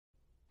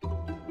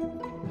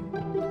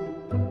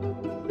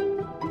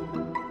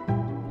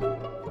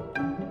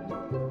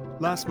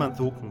Last month,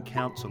 Auckland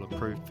Council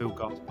approved Phil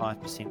Goff's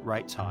 5%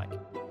 rates hike,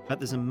 but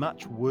there's a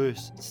much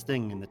worse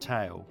sting in the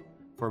tail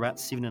for about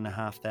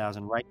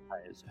 7,500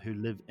 ratepayers who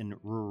live in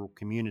rural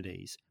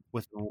communities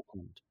within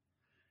Auckland.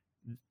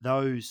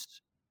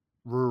 Those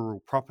rural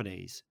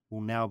properties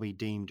will now be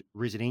deemed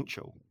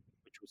residential,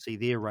 which will see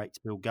their rates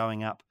bill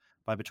going up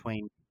by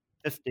between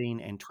 15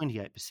 and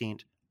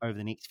 28% over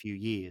the next few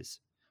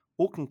years.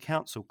 Auckland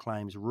Council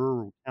claims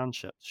rural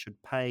townships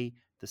should pay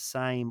the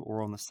same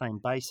or on the same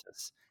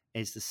basis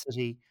as the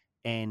city,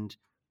 and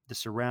the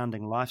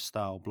surrounding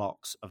lifestyle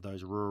blocks of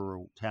those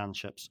rural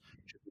townships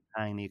should be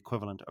paying the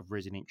equivalent of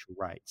residential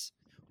rates.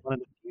 One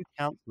of the few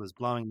councillors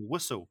blowing the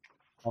whistle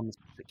on this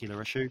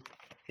particular issue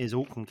is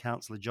Auckland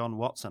Councillor John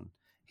Watson.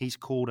 He's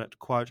called it,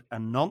 quote, a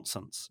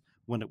nonsense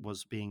when it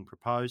was being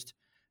proposed.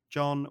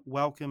 John,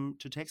 welcome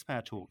to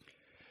Taxpayer Talk.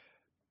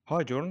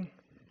 Hi, Jordan.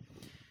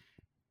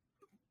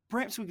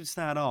 Perhaps we could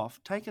start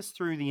off. Take us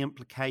through the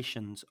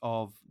implications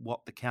of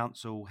what the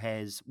council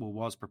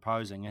was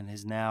proposing and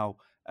has now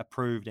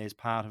approved as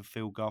part of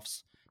Phil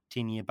Goff's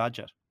 10-year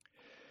budget.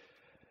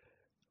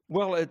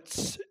 Well,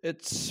 it's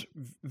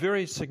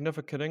very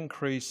significant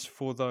increase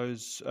for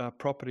those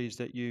properties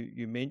that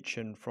you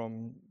mentioned,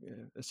 from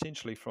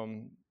essentially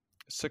from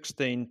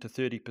 16 to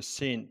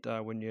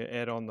 30% when you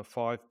add on the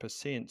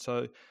 5%.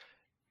 So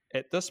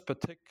at this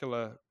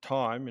particular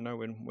time,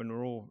 when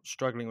we're all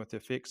struggling with the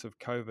effects of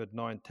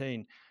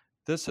COVID-19,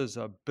 this is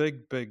a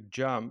big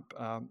jump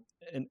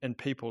in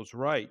people's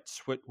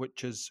rates,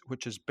 which is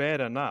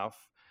bad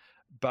enough,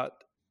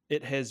 but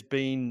it has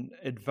been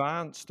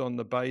advanced on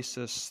the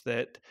basis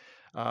that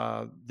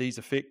these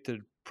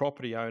affected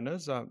property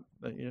owners, a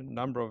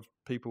number of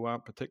people who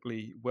aren't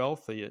particularly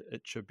wealthy,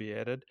 it should be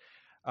added,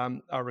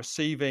 are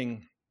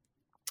receiving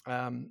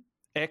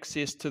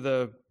access to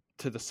the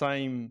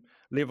same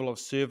level of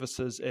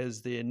services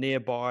as their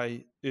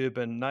nearby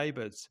urban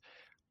neighbours,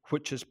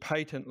 which is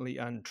patently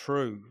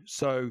untrue.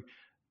 So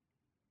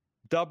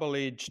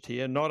double-edged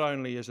here. Not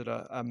only is it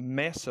a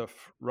massive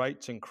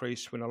rates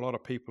increase when a lot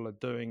of people are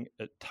doing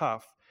it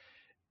tough,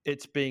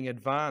 it's being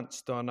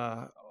advanced on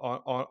a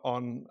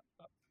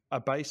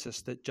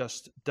basis that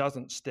just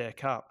doesn't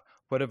stack up,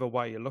 whatever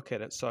way you look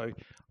at it. So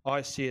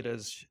I see it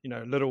as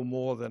little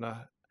more than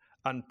a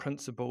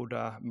unprincipled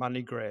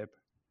money grab.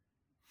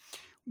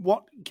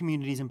 What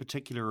communities in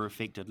particular are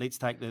affected? Let's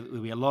take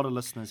there'll be a lot of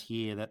listeners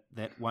here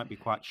that won't be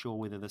quite sure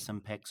whether this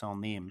impacts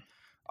on them.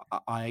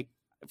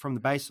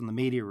 Based on the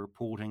media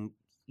reporting,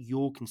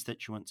 your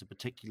constituents are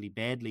particularly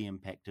badly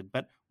impacted,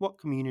 but what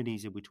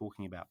communities are we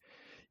talking about?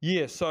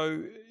 Yeah,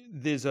 so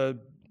there's a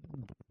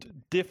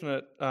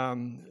definite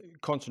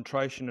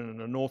concentration in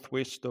the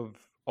northwest of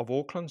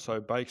Auckland,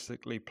 so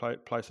basically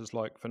places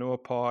like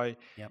Whenuapai,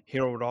 yep,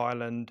 Herald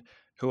Island,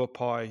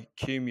 Huapai,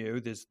 Kumeu.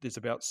 There's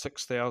about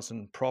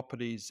 6,000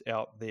 properties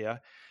out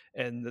there,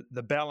 and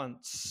the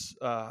balance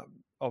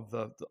of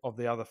the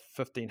other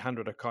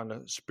 1,500 are kind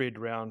of spread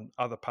around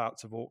other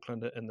parts of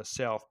Auckland in the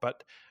south,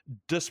 but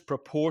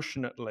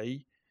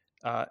disproportionately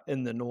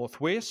in the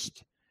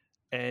northwest,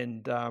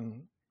 and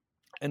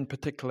in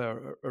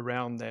particular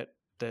around that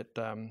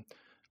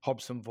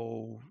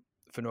Hobsonville,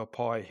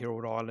 Whenuapai,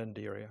 Herald Island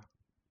area.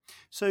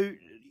 So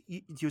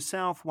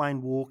yourself,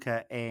 Wayne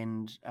Walker,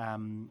 and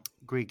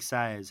Greg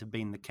Sayers have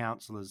been the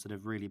councillors that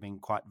have really been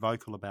quite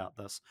vocal about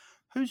this.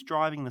 Who's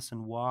driving this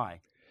and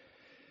why?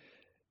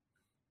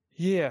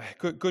 Yeah,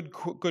 good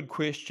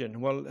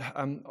question. Well,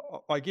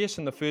 I guess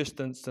in the first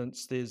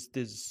instance,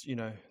 there's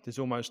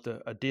almost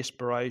a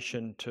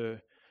desperation to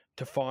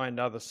find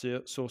other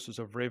sources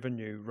of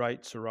revenue,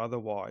 rates or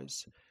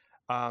otherwise.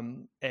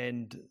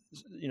 And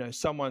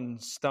someone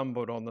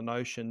stumbled on the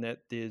notion that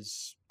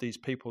there's these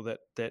people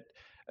that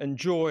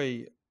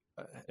enjoy,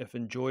 if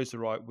enjoy is the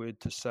right word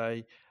to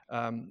say,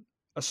 a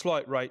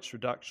slight rates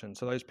reduction.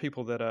 So those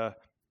people that are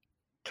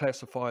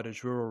classified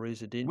as rural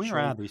residential.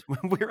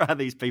 Where are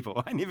these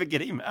people? I never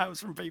get emails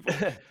from people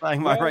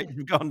saying my rates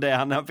have gone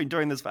down. I've been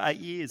doing this for 8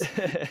 years.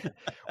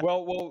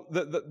 Well,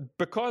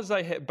 because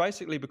they have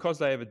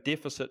a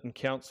deficit in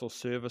council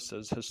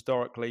services,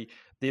 historically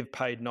they've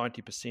paid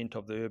 90%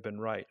 of the urban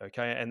rate.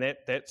 Okay, and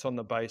that's on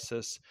the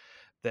basis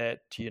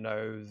that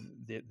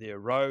their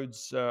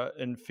roads are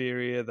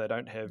inferior. They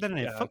don't have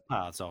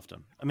footpaths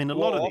often. I mean, a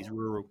lot of these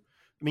rural.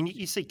 I mean,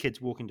 you see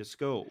kids walking to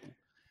school.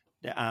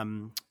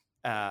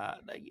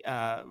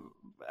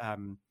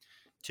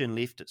 Turn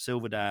left at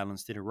Silverdale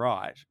instead of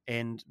right,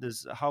 and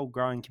there's a whole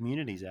growing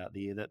communities out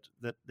there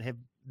that have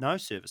no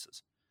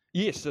services.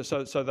 Yes,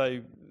 so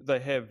they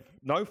have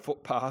no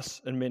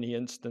footpaths in many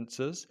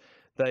instances.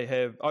 They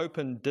have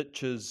open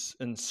ditches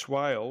and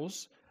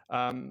swales.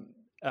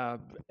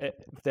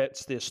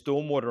 That's their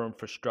stormwater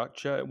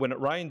infrastructure. When it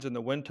rains in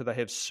the winter, they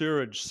have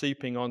sewage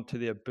seeping onto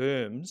their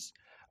berms.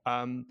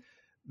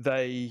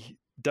 They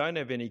don't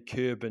have any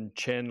curb and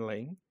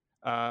channeling.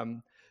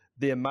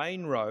 Their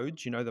main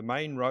roads, the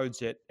main roads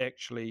that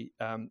actually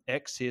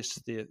access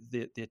their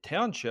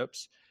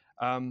townships,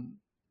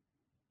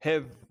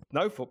 have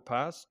no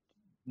footpaths,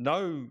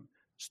 no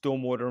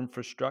stormwater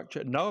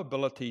infrastructure, no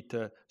ability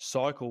to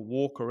cycle,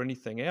 walk, or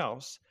anything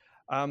else.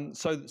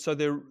 So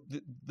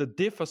the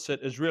deficit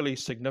is really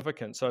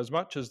significant. So as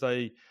much as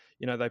they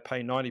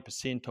pay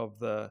 90% of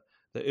the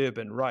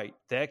urban rate,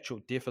 the actual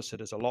deficit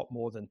is a lot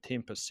more than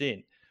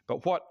 10%.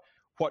 But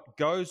what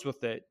goes with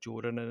that,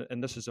 Jordan,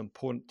 and this is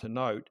important to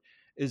note,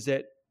 is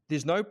that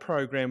there's no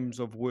programs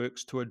of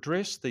works to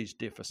address these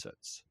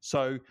deficits.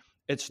 So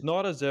it's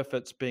not as if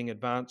it's being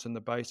advanced on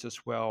the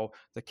basis, well,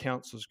 the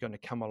council's going to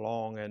come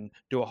along and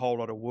do a whole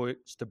lot of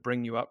works to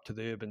bring you up to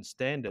the urban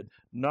standard.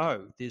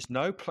 No, there's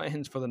no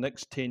plans for the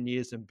next 10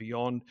 years and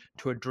beyond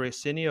to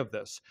address any of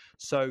this.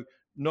 So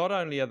not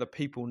only are the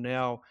people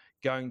now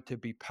going to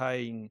be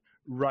paying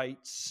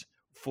rates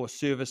for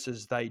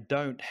services they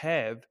don't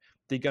have,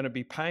 they're going to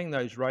be paying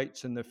those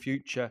rates in the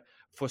future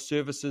for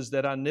services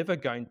that are never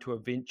going to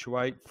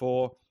eventuate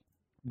for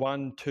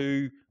 1,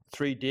 2,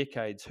 3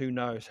 decades, who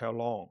knows how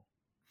long.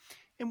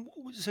 And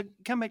so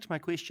come back to my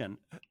question,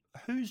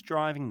 who's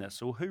driving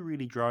this, or who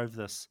really drove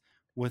this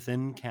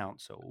within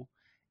council?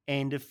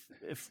 And if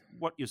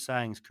what you're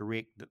saying is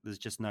correct, that there's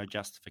just no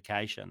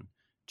justification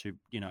to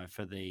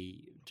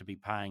be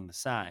paying the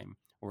same,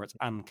 or it's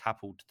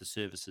uncoupled to the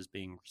services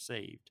being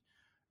received,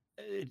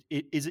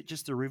 is it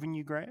just a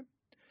revenue grab?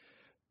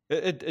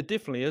 It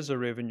definitely is a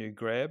revenue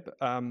grab,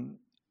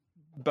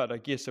 but I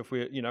guess if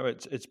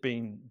it's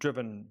been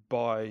driven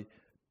by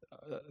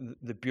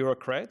the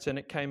bureaucrats, and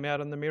it came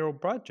out in the mayoral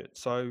budget.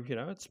 So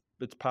it's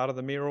part of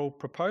the mayoral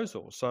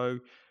proposal. So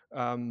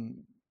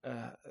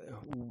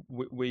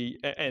we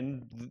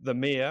and the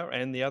mayor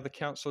and the other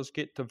councillors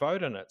get to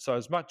vote on it. So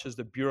as much as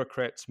the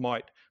bureaucrats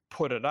might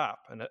put it up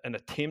and an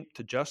attempt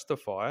to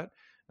justify it,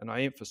 and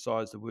I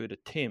emphasise the word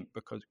attempt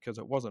because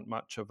it wasn't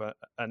much of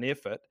an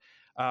effort.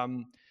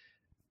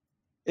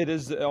 It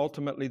is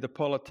ultimately the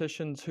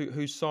politicians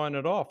who sign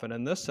it off. And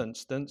in this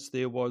instance,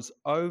 there was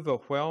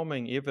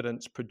overwhelming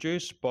evidence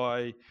produced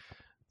by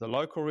the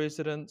local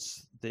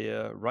residents,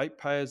 their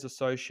ratepayers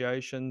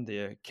association,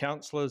 their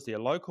councillors, their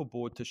local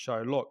board to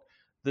show, look,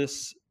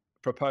 this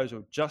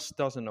proposal just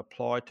doesn't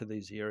apply to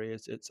these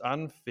areas. It's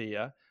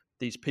unfair.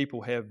 These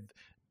people have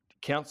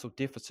council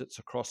deficits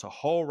across a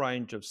whole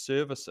range of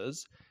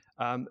services.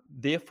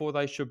 Therefore,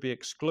 they should be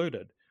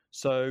excluded.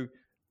 So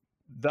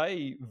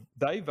they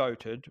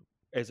voted,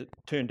 as it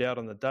turned out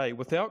on the day,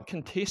 without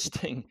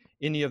contesting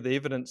any of the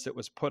evidence that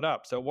was put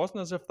up. So it wasn't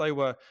as if they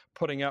were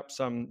putting up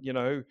some,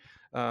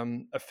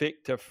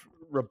 effective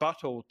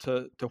rebuttal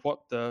to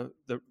what the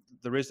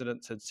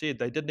residents had said.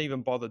 They didn't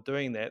even bother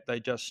doing that.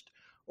 They just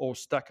all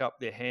stuck up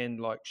their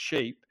hand like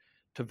sheep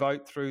to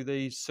vote through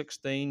these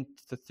 16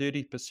 to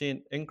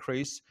 30%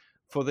 increase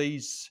for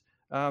these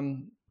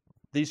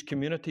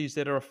communities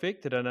that are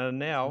affected and are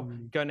now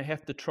going to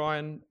have to try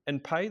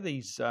and pay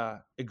these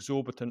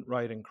exorbitant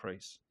rate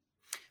increase.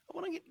 I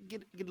want to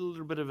get a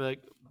little bit of a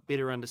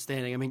better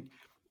understanding. I mean,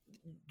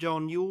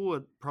 John,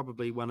 you're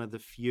probably one of the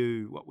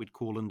few what we'd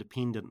call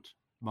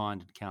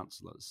independent-minded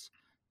councillors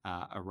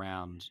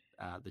around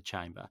the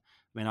chamber.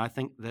 I mean, I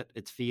think that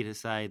it's fair to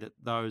say that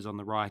those on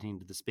the right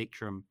end of the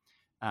spectrum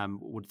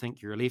would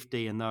think you're a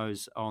lefty, and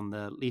those on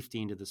the left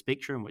end of the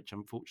spectrum, which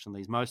unfortunately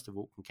is most of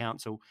Auckland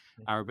Council,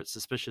 are a bit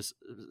suspicious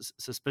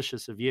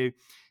of you.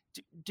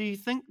 Do you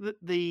think that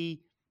we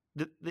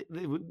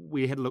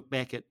had a look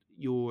back at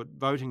your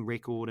voting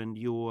record, and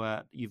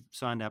you've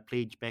signed our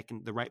pledge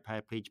the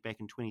ratepayer pledge back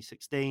in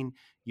 2016.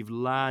 You've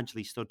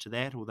largely stood to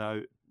that,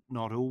 although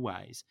not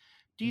always.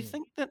 Do you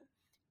think that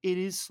it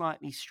is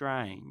slightly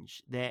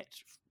strange that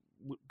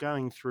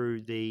going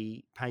through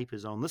the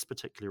papers on this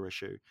particular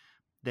issue,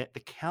 that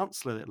the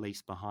councillor at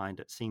least behind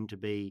it seemed to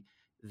be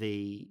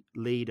the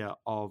leader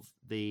of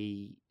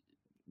the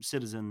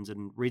citizens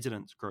and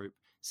residents group,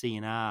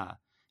 CNR,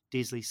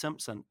 Desley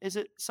Simpson? Is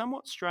it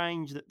somewhat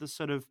strange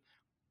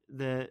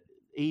that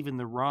even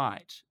the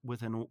right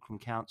within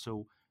Auckland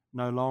Council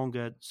no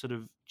longer sort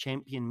of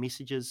champion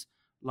messages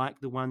like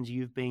the ones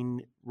you've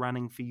been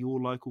running for your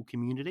local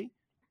community?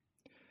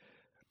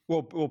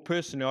 Well,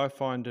 personally, I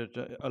find it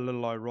a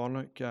little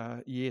ironic.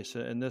 Yes,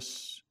 in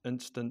this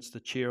instance, the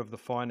chair of the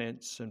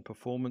Finance and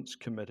Performance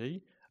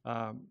Committee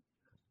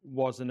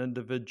was an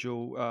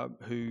individual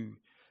who,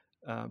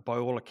 by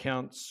all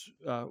accounts,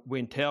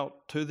 went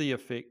out to the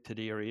affected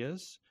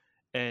areas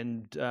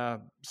and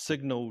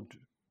signalled,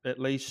 at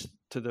least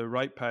to the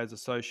Ratepayers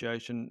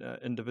Association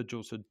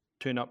individuals who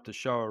turn up to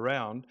show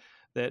around,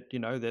 that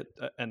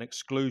that an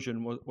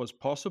exclusion was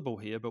possible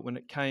here. But when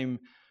it came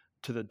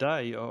to the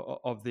day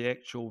of the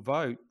actual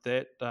vote,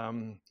 that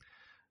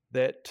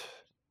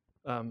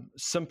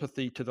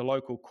sympathy to the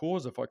local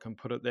cause, if I can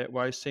put it that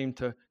way, seemed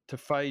to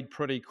fade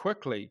pretty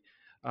quickly.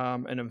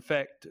 And in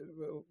fact,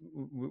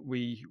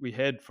 we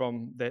had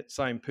from that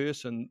same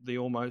person the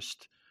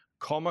almost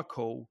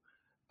comical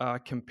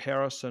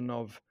comparison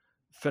of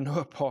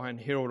Whenuapai and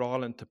Herald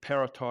Island to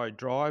Paratai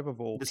Drive, of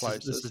all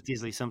places. This is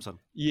Desley Simpson.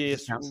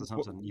 Yes,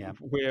 Simpson, yeah.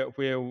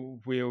 Where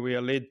we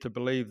are led to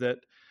believe that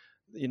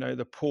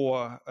the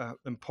poor,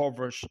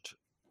 impoverished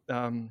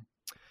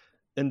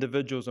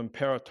individuals in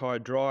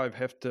Paratai Drive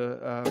have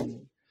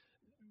to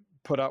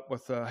put up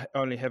with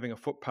only having a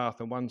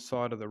footpath on one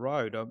side of the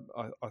road.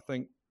 I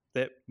think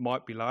that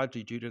might be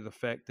largely due to the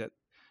fact that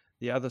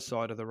the other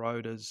side of the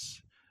road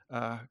is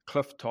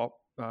cliff top,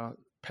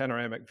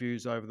 panoramic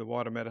views over the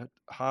Waitemata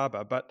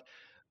Harbour. But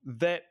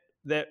that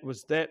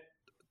was that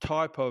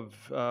type of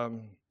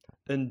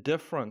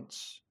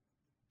indifference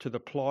to the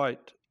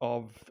plight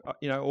of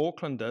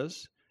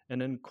Aucklanders,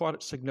 and in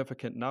quite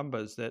significant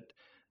numbers, that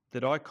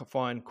I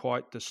find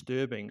quite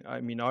disturbing.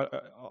 I mean,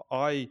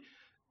 I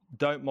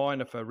don't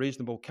mind if a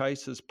reasonable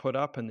case is put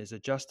up and there's a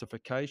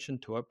justification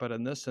to it, but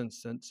in this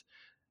instance,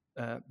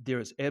 there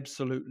is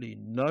absolutely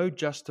no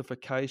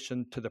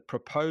justification to the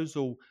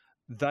proposal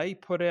they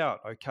put out.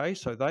 Okay,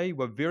 so they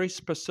were very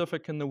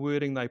specific in the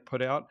wording they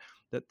put out,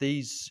 that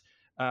these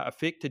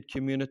affected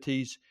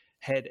communities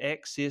had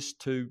access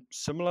to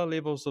similar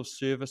levels of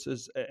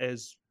services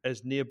as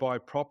nearby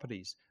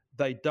properties.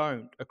 They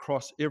don't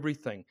across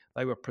everything.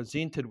 They were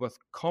presented with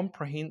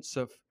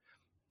comprehensive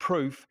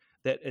proof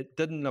that it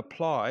didn't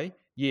apply,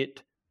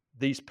 yet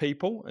these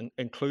people,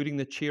 including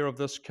the chair of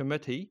this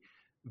committee,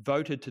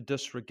 voted to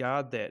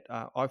disregard that.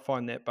 I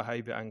find that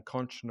behaviour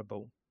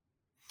unconscionable.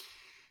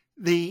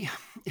 This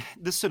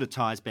sort of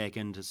ties back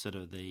into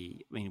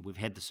we've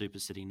had the Super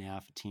City now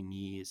for 10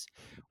 years.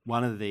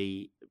 One of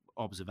the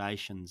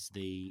observations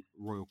the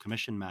Royal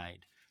Commission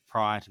made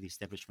prior to the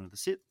establishment of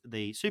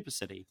the Super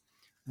City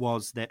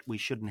was that we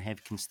shouldn't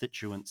have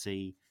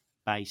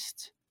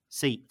constituency-based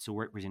seats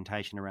or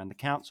representation around the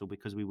council,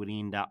 because we would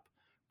end up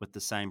with the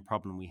same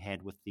problem we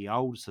had with the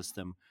old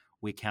system,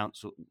 where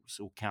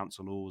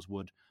councillors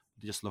would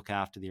just look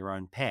after their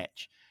own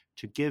patch.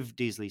 To give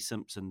Desley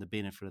Simpson the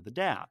benefit of the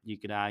doubt, you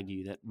could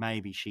argue that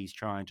maybe she's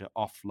trying to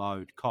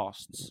offload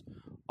costs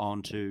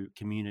onto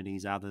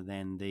communities other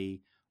than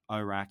the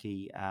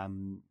Ōrākei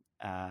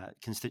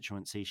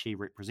constituency she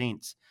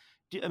represents.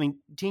 I mean,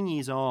 10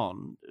 years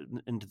on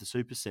into the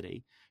Super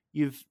City,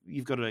 you're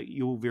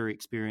very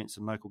experienced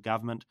in local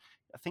government.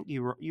 I think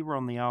you were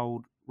on the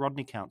old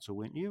Rodney Council,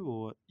 weren't you?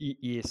 Or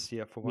yes,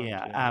 yeah, for one.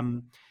 Yeah.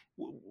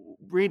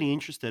 Really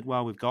interested.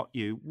 While we've got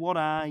you, what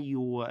are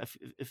your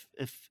if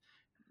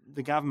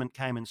the government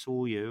came and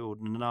saw you, or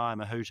Nanaia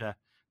Mahuta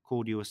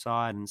called you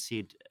aside and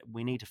said,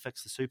 we need to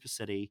fix the Super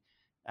City,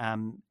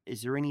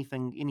 is there any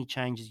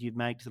changes you'd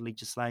make to the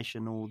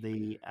legislation or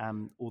the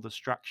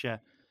structure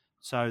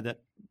so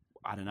that,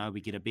 I don't know, we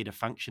get a better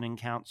functioning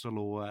council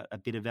or a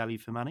better value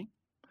for money?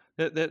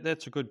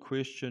 That's a good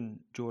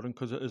question, Jordan,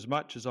 because as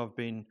much as I've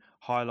been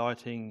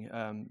highlighting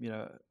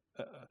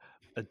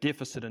a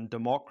deficit in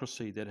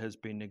democracy that has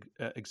been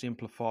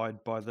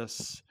exemplified by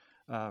this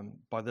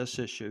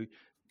issue,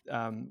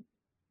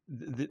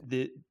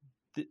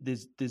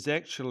 there's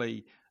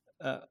actually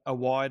a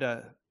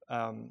wider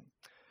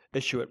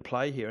issue at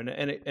play here,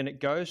 and it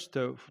goes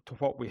to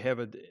what we have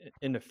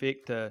in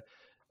effect a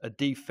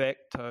de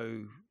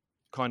facto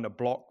kind of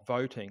block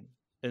voting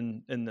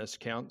in this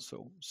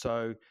council.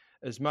 So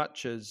as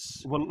much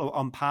as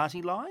on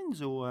party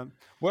lines, or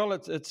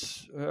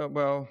it's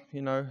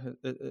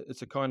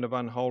a kind of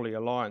unholy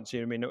alliance.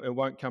 I mean, it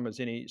won't come as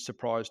any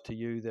surprise to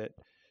you that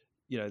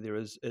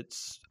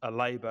it's a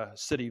Labor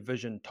City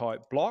Vision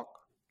type block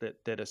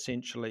that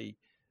essentially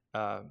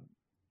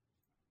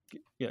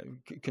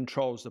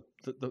controls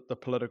the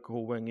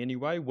political wing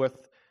anyway,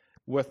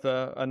 with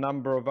a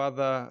number of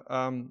other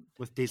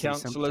with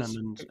councillors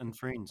and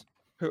friends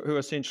who are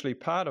essentially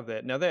part of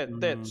that. Now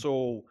that's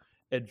all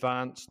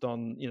advanced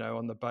on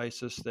the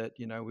basis that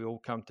we all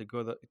come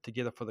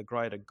together for the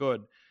greater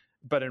good,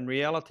 but in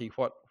reality,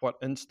 what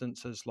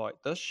instances like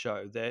this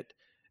show that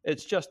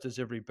it's just as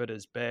every bit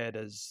as bad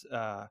as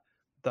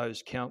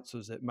those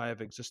councils that may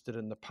have existed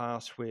in the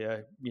past,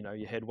 where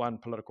you had one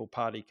political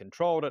party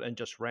controlled it and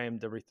just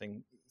rammed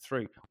everything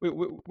through.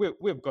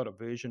 We've got a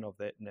version of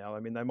that now. I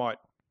mean, they might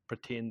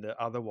pretend that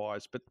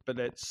otherwise, but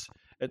it's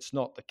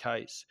not the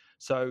case.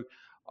 So.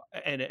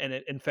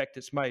 In fact,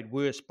 it's made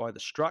worse by the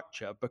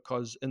structure,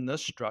 because in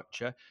this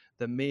structure,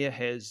 the mayor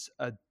has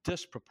a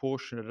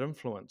disproportionate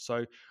influence.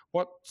 So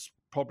what's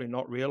probably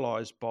not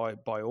realised by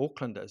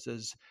Aucklanders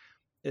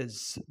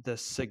is the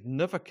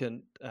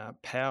significant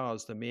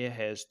powers the mayor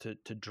has to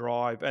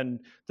drive, and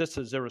this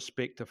is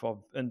irrespective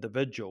of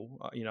individual,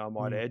 I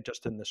might add,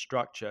 just in the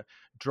structure,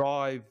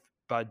 drive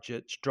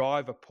budgets,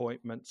 drive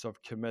appointments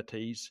of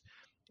committees,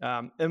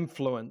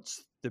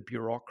 influence the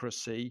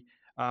bureaucracy.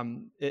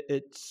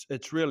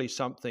 It's really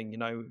something,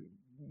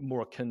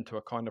 more akin to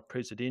a kind of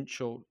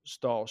presidential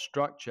style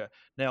structure.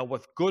 Now,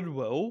 with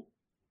goodwill,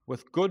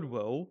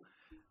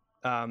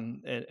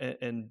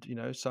 and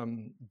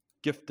some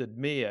gifted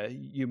mayor,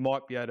 you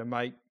might be able to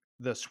make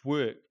this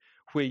work,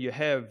 where you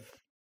have,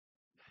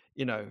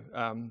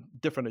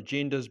 different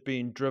agendas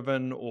being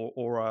driven,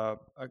 or a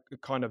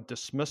kind of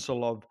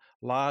dismissal of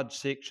large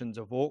sections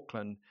of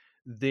Auckland.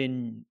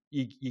 Then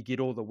you get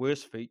all the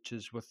worst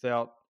features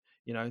without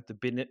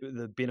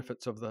the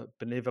benefits of the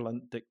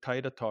benevolent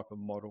dictator type of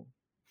model.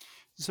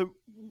 So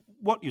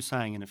what you're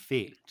saying, in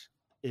effect,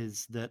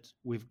 is that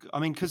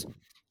because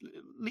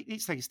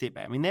let's take a step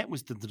back. I mean, that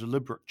was the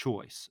deliberate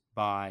choice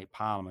by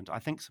Parliament, I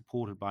think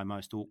supported by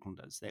most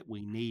Aucklanders, that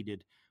we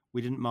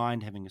didn't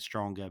mind having a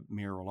stronger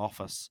mayoral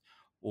office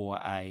or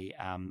a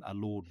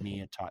Lord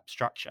Mayor type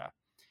structure.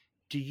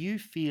 Do you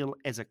feel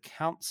as a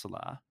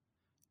councillor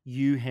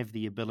you have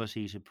the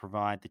ability to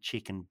provide the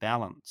check and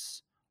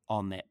balance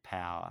on that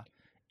power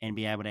and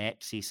be able to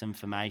access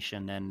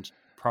information and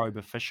probe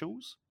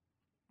officials?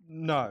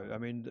 No, I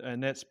mean,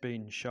 and that's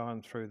been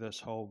shown through this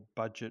whole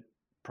budget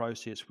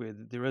process where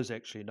there is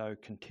actually no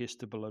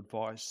contestable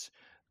advice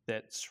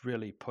that's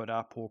really put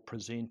up or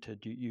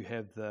presented. You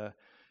have the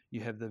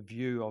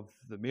view of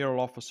the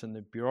mayoral office and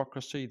the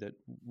bureaucracy that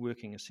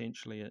working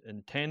essentially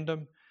in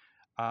tandem,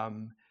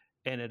 and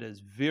it is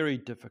very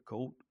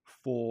difficult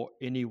for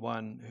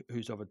anyone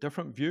who's of a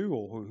different view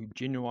or who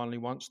genuinely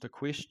wants to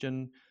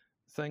question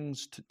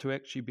things to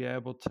actually be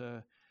able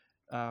to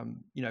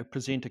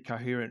present a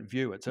coherent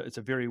view. It's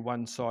a very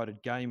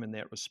one-sided game in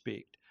that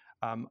respect.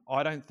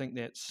 I don't think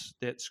that's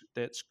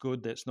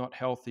good. That's not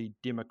healthy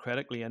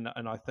democratically. And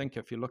I think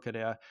if you look at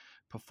our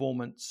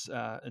performance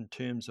in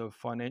terms of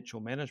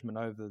financial management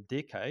over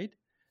the decade,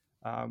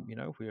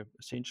 we're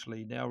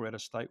essentially now we're at a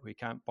state where we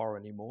can't borrow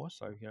anymore.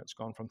 So it's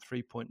gone from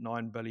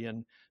 3.9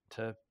 billion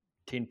to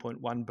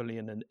 10.1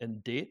 billion in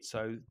debt.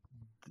 So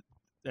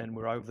and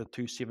we're over the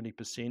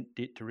 270%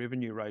 debt to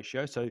revenue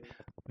ratio. So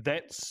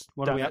that's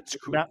about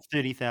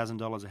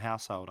 $30,000 a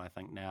household, I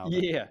think now.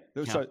 Yeah.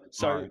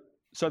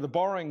 So the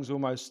borrowing's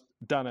almost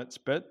done its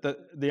bit.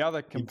 The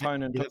other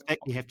component, in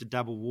fact, you have to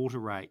double water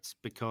rates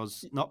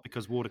not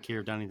because Watercare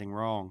have done anything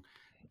wrong,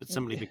 but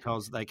simply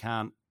because they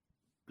can't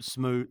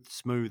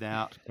smooth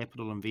out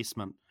capital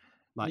investment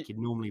like you'd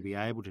normally be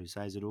able to.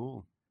 Says it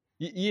all.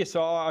 Yes,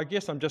 I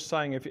guess I'm just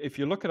saying if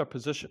you look at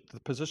the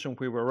position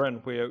where we're in,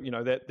 where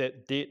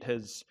that debt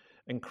has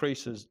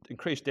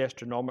increased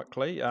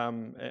astronomically,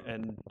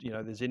 and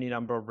there's any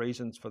number of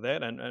reasons for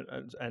that,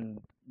 and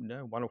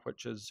one of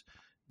which is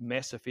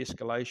massive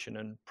escalation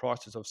in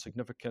prices of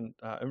significant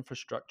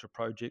infrastructure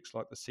projects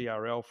like the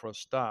CRL for a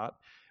start.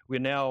 We're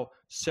now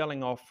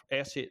selling off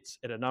assets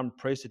at an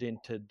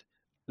unprecedented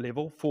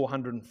level,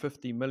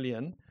 450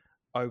 million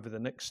over the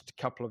next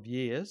couple of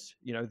years.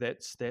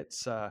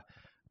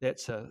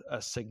 That's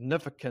a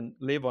significant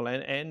level,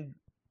 and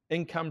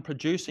income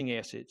producing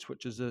assets,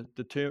 which is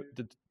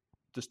the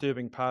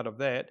disturbing part of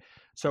that.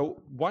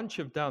 So once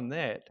you've done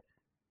that,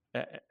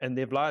 and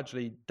they've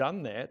largely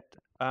done that,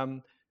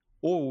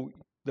 all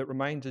that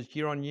remains is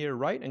year-on-year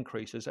rate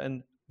increases,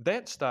 and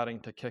that's starting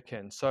to kick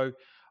in. So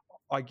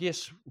I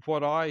guess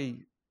what I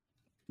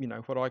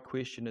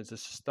question is the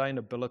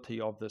sustainability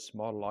of this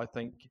model. I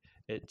think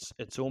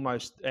it's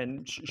almost,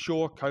 and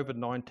sure,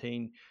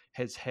 COVID-19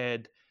 has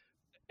had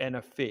an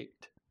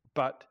effect,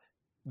 but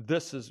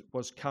this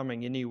was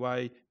coming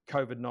anyway.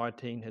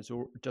 COVID-19 has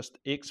just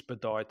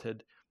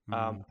expedited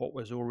what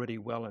was already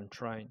well in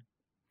train.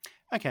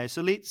 Okay,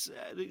 so let's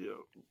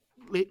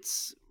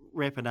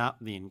wrap it up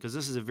then, because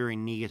this is a very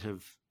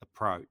negative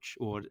approach,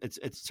 or it's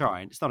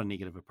not a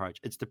negative approach.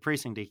 It's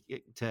depressing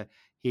to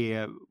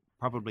hear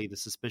probably the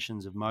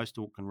suspicions of most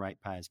Auckland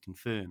ratepayers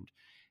confirmed.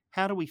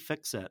 How do we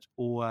fix it?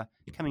 Or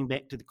coming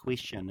back to the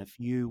question, if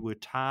you were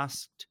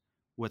tasked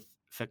with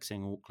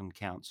fixing Auckland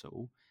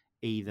Council,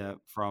 either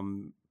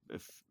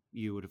if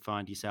you were to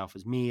find yourself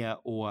as mayor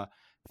or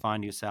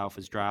find yourself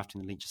as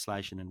drafting the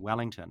legislation in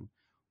Wellington,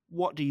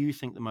 what do you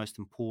think the most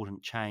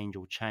important change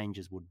or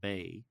changes would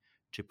be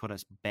to put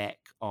us back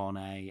on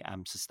a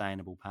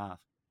sustainable path?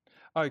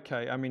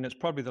 Okay, I mean, it's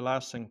probably the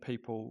last thing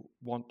people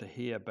want to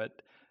hear,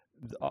 but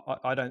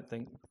I don't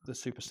think the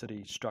super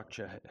city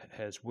structure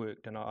has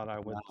worked, and I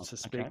would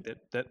suspect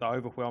that the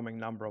overwhelming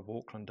number of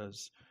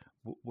Aucklanders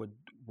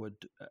would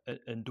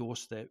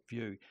endorse that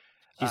view.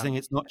 Do you think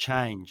it's not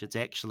change; it's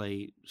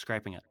actually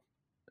scrapping it?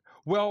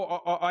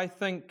 Well, I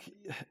think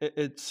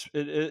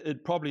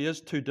it probably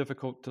is too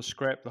difficult to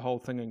scrap the whole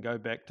thing and go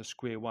back to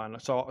square one.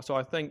 So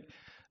I think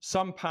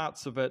some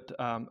parts of it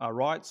are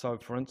right. So,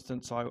 for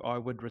instance, I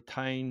would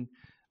retain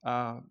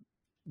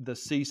the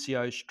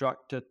CCO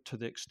structure to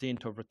the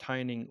extent of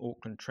retaining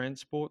Auckland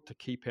Transport to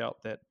keep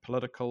out that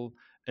political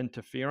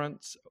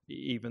interference,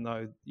 even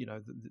though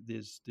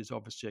there's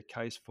obviously a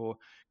case for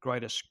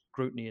greater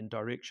scrutiny and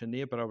direction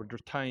there. But I would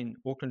retain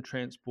Auckland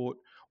Transport,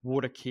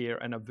 Watercare,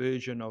 and a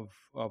version of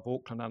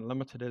Auckland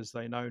Unlimited as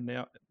they are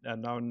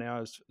known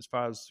now as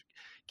far as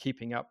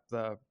keeping up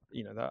the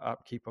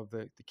upkeep of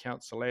the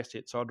council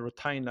assets. So I'd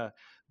retain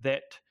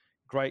that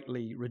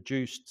greatly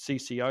reduced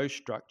CCO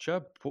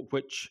structure,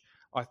 which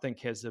I think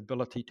has the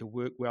ability to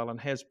work well and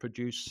has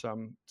produced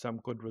some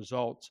good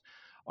results.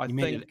 You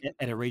mean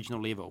at a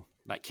regional level,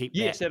 like keep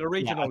yes, that? At a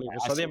regional level.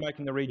 So they're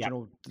making the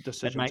regional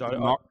decisions. Make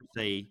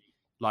democracy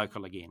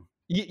local again.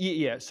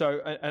 Yeah. So,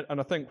 and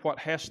I think what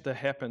has to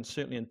happen,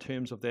 certainly in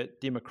terms of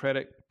that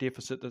democratic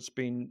deficit that's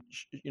been,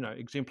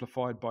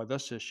 exemplified by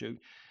this issue,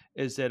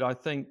 is that I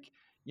think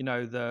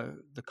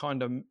the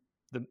kind of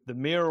the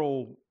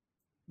mayoral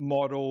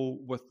model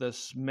with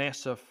this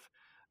massive,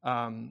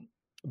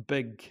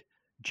 big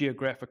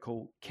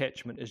geographical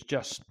catchment is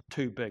just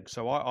too big.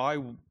 So I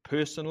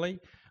personally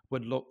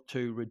would look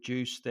to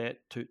reduce that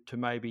to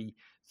maybe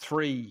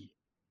 3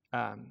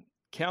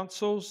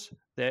 councils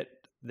that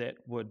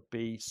would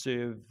be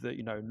served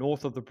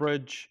north of the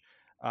bridge,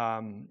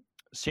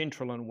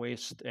 central and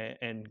west,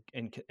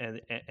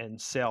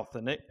 and south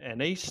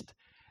and east,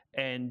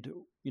 and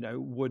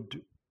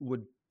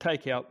would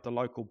take out the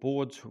local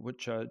boards,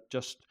 which are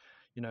just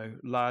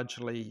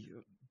largely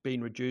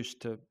been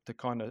reduced to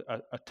kind of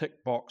a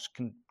tick box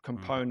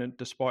component,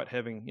 despite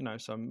having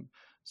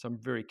some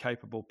very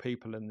capable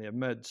people in their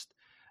midst,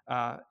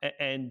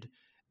 and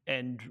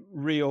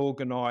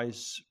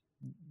reorganise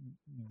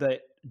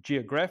that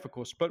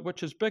geographical split,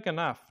 which is big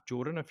enough,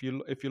 Jordan. If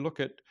you look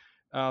at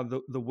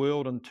the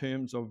world in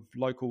terms of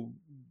local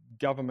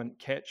government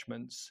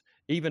catchments,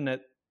 even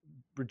at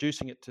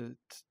reducing it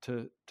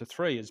to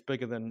 3 is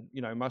bigger than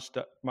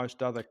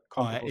most other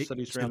comparable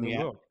cities around the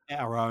world.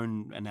 Our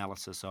own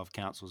analysis of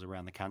councils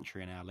around the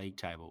country and our league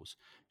tables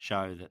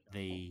show that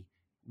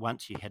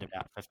once you hit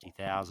about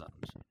 50,000,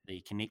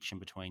 the connection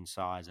between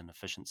size and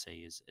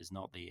efficiency is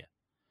not there.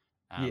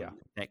 In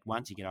fact,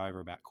 once you get over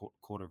about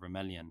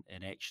 $250,000,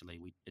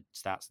 it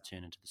starts to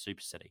turn into the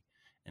super city,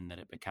 in that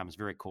it becomes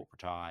very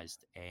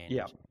corporatized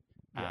and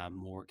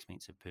more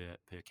expensive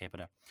per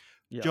capita.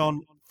 Yeah.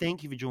 John,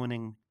 thank you for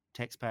joining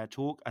Taxpayer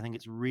Talk. I think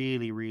it's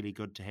really, really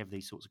good to have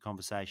these sorts of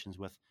conversations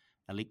with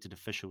elected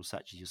officials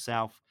such as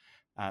yourself.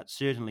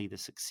 Certainly the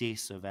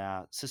success of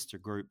our sister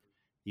group,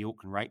 the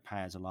Auckland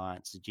Ratepayers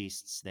Alliance,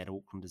 suggests that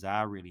Aucklanders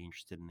are really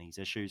interested in these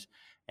issues,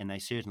 and they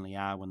certainly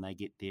are when they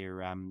get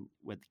their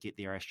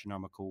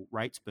astronomical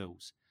rates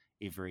bills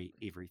every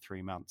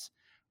 3 months.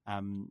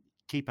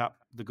 Keep up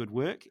the good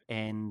work,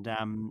 and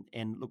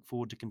look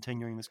forward to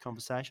continuing this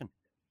conversation.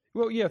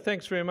 Well, yeah,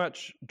 thanks very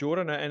much,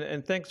 Jordan,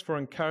 and thanks for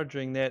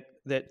encouraging that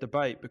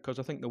debate, because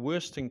I think the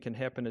worst thing can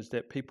happen is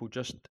that people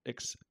just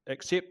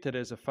accept it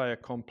as a fait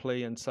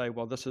accompli and say,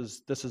 well, this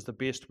is the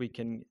best we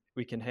can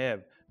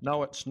have.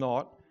 No, it's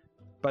not,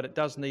 but it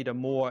does need a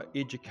more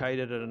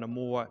educated and a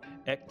more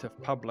active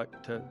public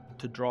to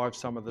drive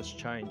some of this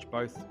change,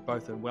 both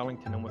in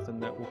Wellington and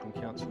within the Auckland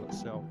Council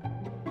itself.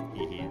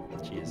 Yeah.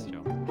 Cheers,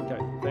 John.